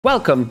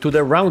Welcome to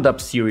the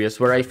Roundup series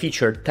where I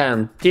feature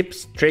 10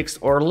 tips, tricks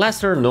or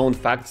lesser known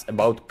facts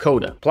about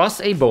Coda, plus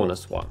a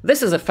bonus one.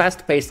 This is a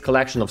fast-paced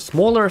collection of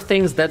smaller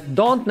things that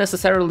don't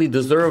necessarily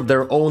deserve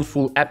their own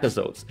full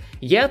episodes,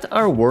 yet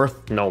are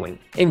worth knowing.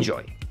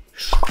 Enjoy!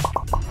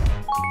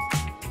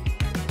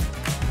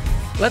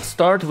 Let's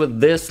start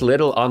with this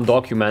little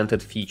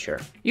undocumented feature.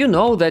 You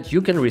know that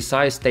you can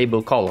resize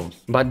table columns,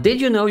 but did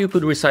you know you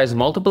could resize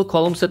multiple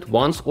columns at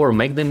once or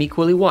make them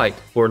equally wide?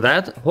 For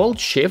that, hold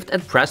Shift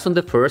and press on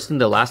the first and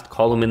the last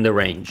column in the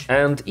range,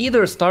 and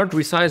either start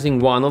resizing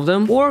one of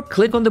them or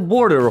click on the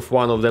border of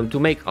one of them to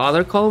make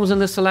other columns in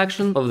the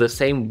selection of the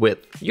same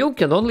width. You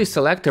can only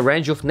select a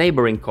range of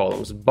neighboring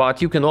columns,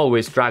 but you can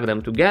always drag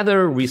them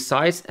together,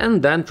 resize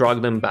and then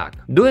drag them back.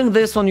 Doing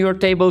this on your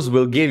tables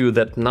will give you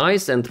that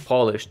nice and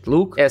polished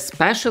look,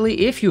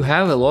 especially if you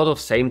have a lot of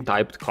same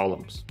typed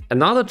columns.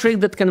 Another trick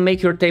that can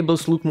make your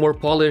tables look more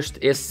polished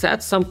is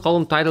set some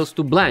column titles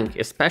to blank,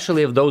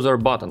 especially if those are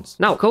buttons.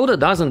 Now, Coda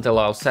doesn't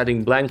allow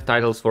setting blank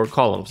titles for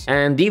columns,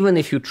 and even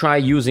if you try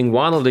using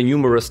one of the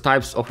numerous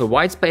types of a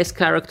whitespace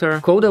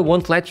character, Coda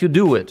won't let you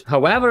do it.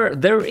 However,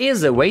 there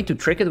is a way to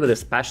trick it with a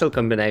special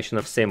combination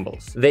of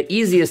symbols. The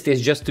easiest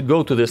is just to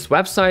go to this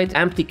website,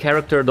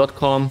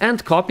 emptycharacter.com,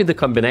 and copy the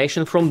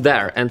combination from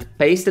there and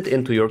paste it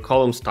into your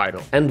column's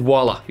title. And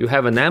voila, you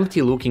have an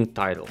empty looking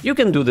title. You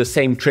can do the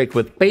same trick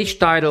with page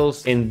titles,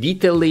 in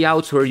detail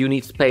layouts where you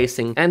need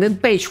spacing, and in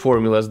page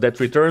formulas that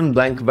return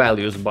blank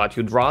values, but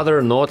you'd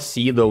rather not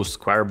see those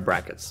square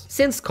brackets.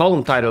 Since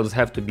column titles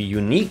have to be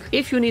unique,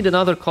 if you need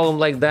another column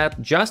like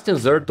that, just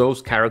insert those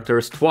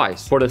characters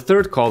twice. For the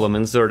third column,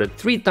 insert it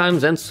 3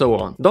 times and so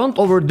on. Don't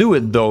overdo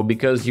it though,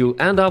 because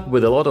you'll end up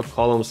with a lot of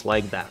columns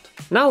like that.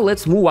 Now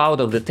let's move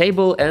out of the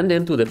table and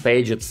into the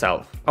page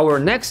itself. Our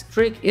next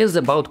trick is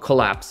about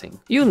collapsing.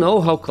 You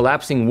know how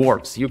collapsing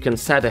works. You can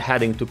set a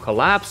heading to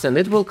collapse and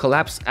it will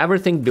collapse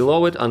everything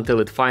below it until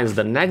it finds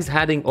the next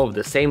heading of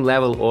the same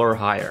level or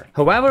higher.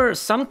 However,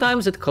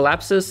 sometimes it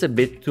collapses a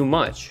bit too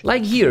much.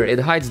 Like here, it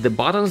hides the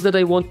buttons that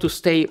I want to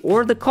stay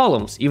or the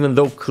columns, even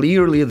though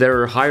clearly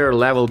there are higher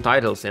level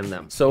titles in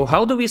them. So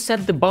how do we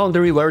set the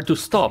boundary where to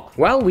stop?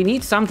 Well, we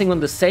need something on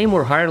the same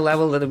or higher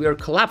level that we are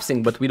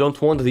collapsing, but we don't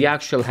want the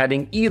actual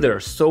heading either,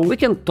 so we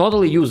can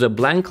totally use a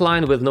blank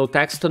line with no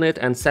text on it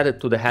and set it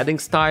to the heading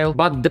style,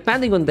 but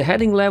depending on the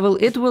heading level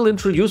it will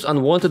introduce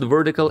unwanted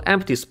vertical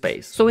empty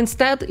space. So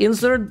instead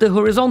insert the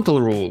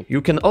horizontal rule.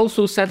 You can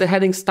also set a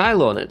heading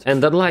style on it,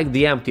 and unlike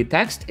the empty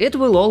text, it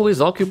will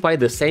always occupy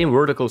the same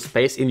vertical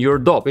space in your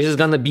doc, which is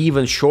gonna be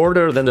even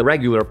shorter than the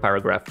regular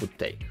paragraph would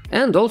take.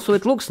 And also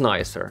it looks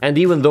nicer, and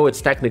even though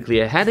it's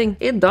technically a heading,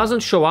 it doesn't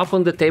show up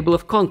on the table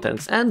of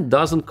contents and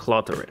doesn't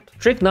clutter it.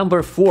 Trick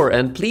number 4,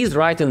 and please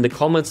write in the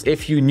comments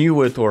if you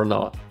knew it or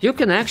not. You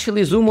can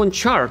actually zoom on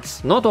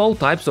charts. Not all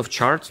types of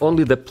charts,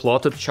 only the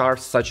plotted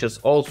charts such as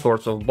all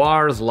sorts of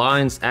bars,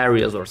 lines,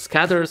 areas or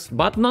scatters,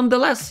 but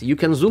nonetheless you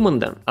can zoom on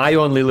them. I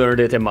only learned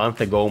it a month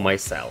ago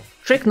myself.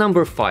 Trick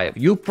number 5.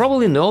 You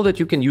probably know that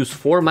you can use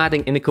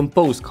formatting in a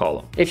compose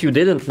column. If you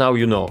didn't, now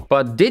you know.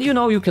 But did you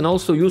know you can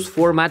also use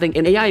formatting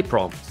in AI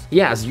prompts?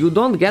 Yes, you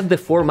don't get the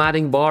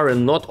formatting bar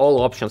and not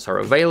all options are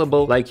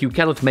available, like you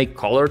cannot make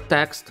colored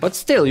text, but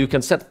still you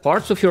can set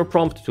parts of your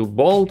prompt to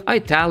bold,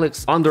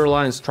 italics,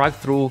 underline, strike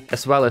through,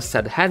 as well as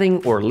set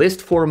heading or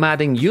list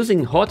formatting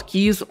using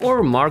hotkeys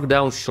or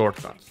markdown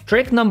shortcuts.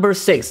 Trick number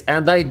 6,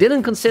 and I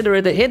didn't consider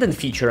it a hidden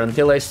feature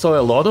until I saw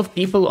a lot of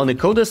people on a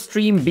Coda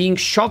stream being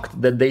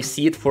shocked that they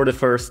see it for the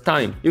first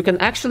time. You can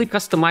actually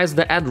customize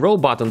the add row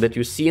button that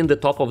you see in the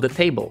top of the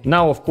table.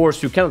 Now, of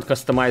course, you cannot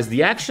customize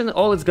the action,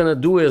 all it's gonna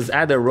do is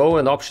add a row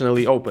and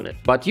optionally open it.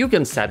 But you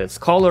can set its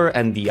color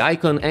and the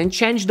icon and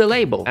change the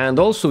label, and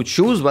also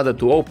choose whether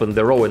to open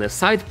the row in a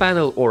side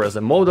panel or as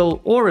a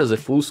modal or as a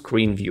full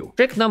screen view.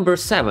 Trick number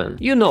 7.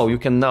 You know you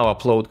can now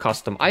upload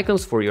custom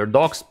icons for your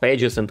docs,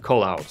 pages and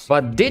callouts.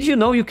 But did you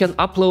know you can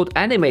upload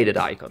animated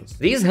icons?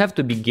 These have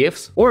to be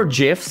GIFs or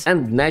GIFs,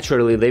 and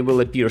naturally they will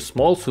appear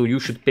small, so you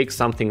should pick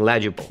something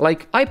legible.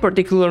 Like, I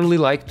particularly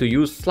like to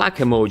use Slack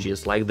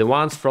emojis like the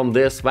ones from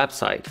this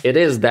website. It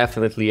is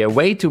definitely a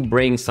way to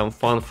bring some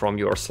fun from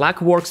your Slack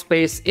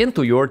workspace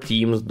into your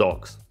team's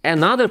docs.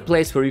 Another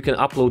place where you can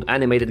upload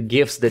animated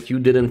GIFs that you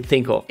didn't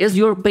think of is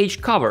your page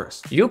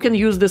covers. You can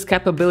use this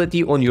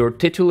capability on your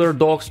titular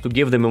docs to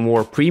give them a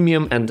more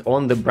premium and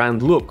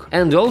on-the-brand look,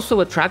 and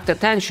also attract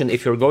attention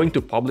if you're going to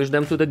publish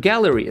them to the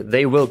gallery.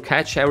 They will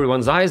catch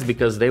everyone's eyes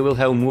because they will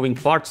have moving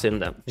parts in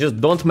them.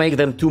 Just don't make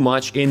them too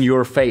much in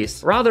your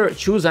face. Rather,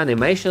 choose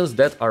animations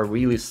that are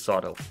really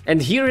subtle. And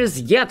here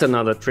is yet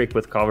another trick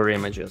with cover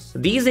images.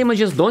 These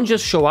images don't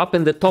just show up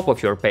in the top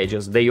of your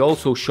pages, they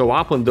also show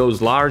up on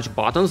those large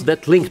buttons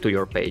that link link to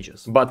your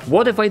pages. But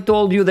what if I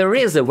told you there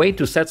is a way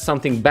to set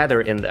something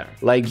better in there?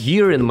 Like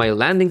here in my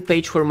landing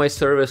page for my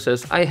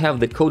services, I have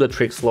the Coda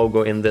Tricks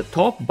logo in the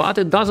top, but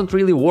it doesn't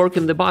really work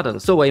in the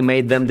buttons, so I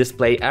made them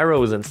display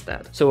arrows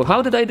instead. So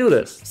how did I do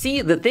this?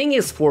 See, the thing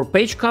is, for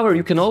page cover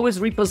you can always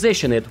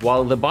reposition it,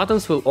 while the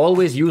buttons will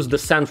always use the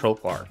central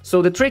part.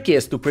 So the trick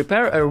is to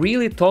prepare a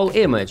really tall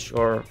image,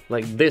 or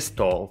like this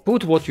tall.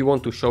 Put what you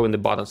want to show in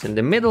the buttons in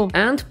the middle,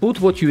 and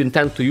put what you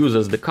intend to use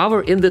as the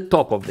cover in the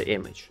top of the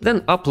image.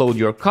 Then upload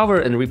your cover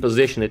and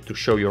reposition it to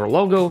show your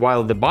logo,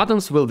 while the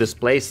buttons will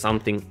display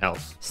something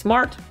else.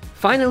 Smart?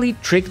 Finally,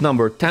 trick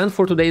number 10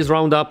 for today's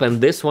roundup, and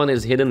this one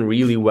is hidden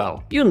really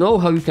well. You know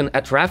how you can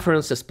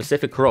 @reference a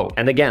specific row.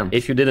 And again,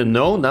 if you didn't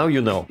know, now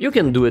you know. You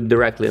can do it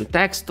directly in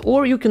text,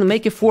 or you can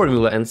make a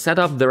formula and set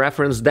up the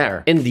reference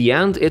there. In the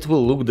end, it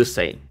will look the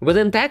same.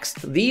 Within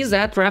text, these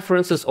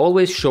 @references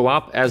always show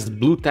up as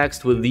blue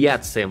text with the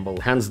 @ symbol,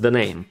 hence the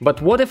name.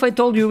 But what if I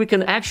told you we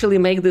can actually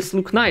make this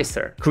look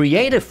nicer?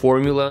 Create a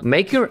formula,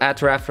 make your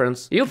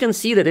 @reference. You can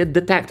see that it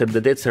detected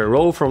that it's a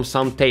row from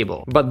some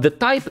table, but the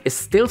type is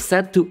still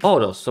set to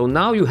auto, so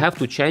now you have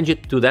to change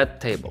it to that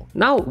table.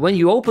 Now, when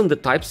you open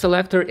the type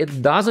selector,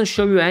 it doesn't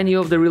show you any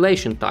of the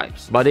relation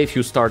types, but if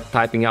you start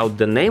typing out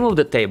the name of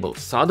the table,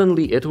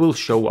 suddenly it will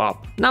show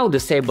up. Now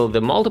disable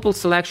the multiple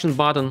selection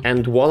button,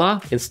 and voila,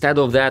 instead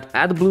of that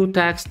add blue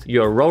text,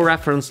 your row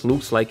reference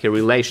looks like a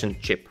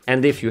relationship.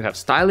 And if you have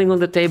styling on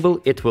the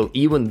table, it will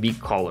even be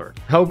colored.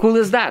 How cool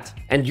is that?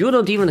 And you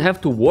don't even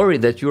have to worry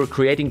that you're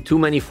creating too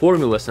many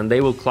formulas and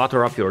they will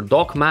clutter up your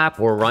doc map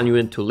or run you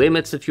into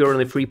limits if you're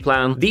on a free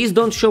plan. These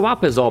don't show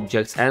up as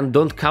objects and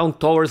don't count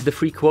towards the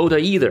free quota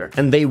either,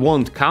 and they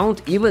won't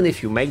count even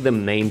if you make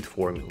them named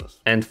formulas.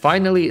 And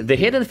finally, the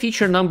hidden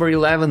feature number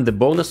 11, the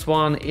bonus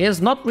one,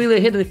 is not really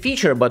a hidden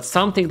feature, but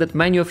something that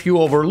many of you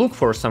overlook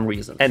for some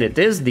reason, and it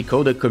is the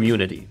Coda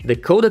Community.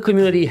 The Coda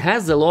Community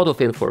has a lot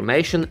of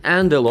information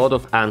and a lot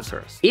of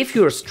answers. If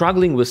you're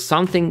struggling with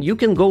something, you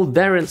can go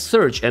there and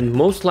search, and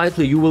most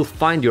likely you will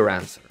find your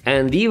answer.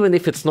 And even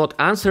if it's not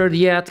answered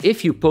yet,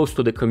 if you post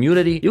to the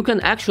community, you can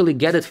actually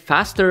get it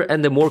faster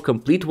and a more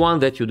complete one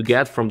that you'd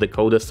get from the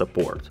Coda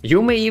support.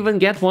 You may even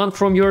get one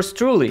from yours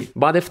truly,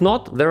 but if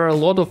not, there are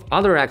a lot of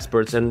other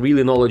experts and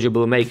really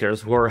knowledgeable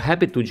makers who are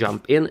happy to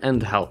jump in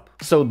and help.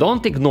 So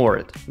don't ignore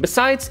it.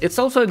 Besides, it's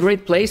also a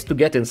great place to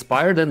get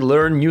inspired and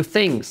learn new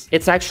things.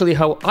 It's actually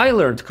how I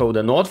learned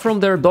Coda, not from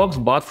their docs,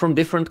 but from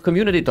different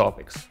community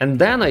topics. And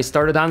then I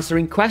started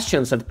answering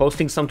questions and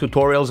posting some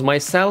tutorials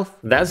myself.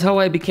 That's how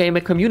I became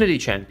a community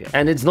champion.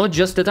 And it's not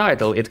just a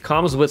title, it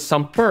comes with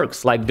some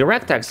perks like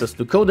direct access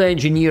to Coda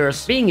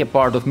engineers, being a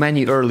part of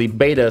many early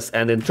betas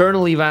and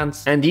internal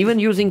events, and even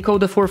using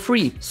Coda for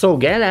free. So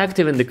get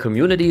active in the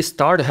community,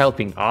 start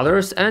helping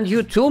others, and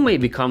you too may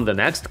become the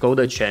next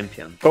Coda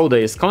champion. Coda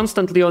is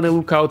constantly on the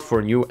lookout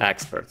for new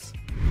experts.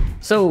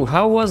 So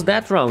how was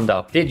that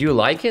roundup? Did you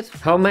like it?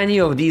 How many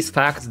of these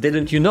facts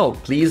didn't you know?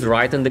 Please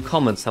write in the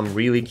comments, I'm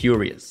really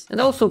curious. And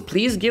also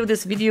please give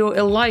this video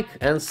a like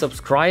and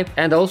subscribe,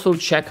 and also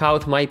check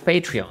out my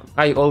Patreon.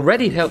 I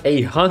already have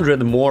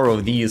 100 more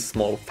of these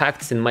small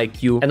facts in my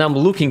queue, and I'm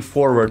looking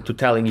forward to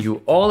telling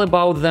you all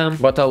about them,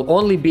 but I'll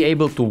only be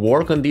able to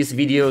work on these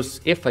videos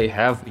if I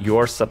have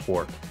your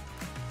support.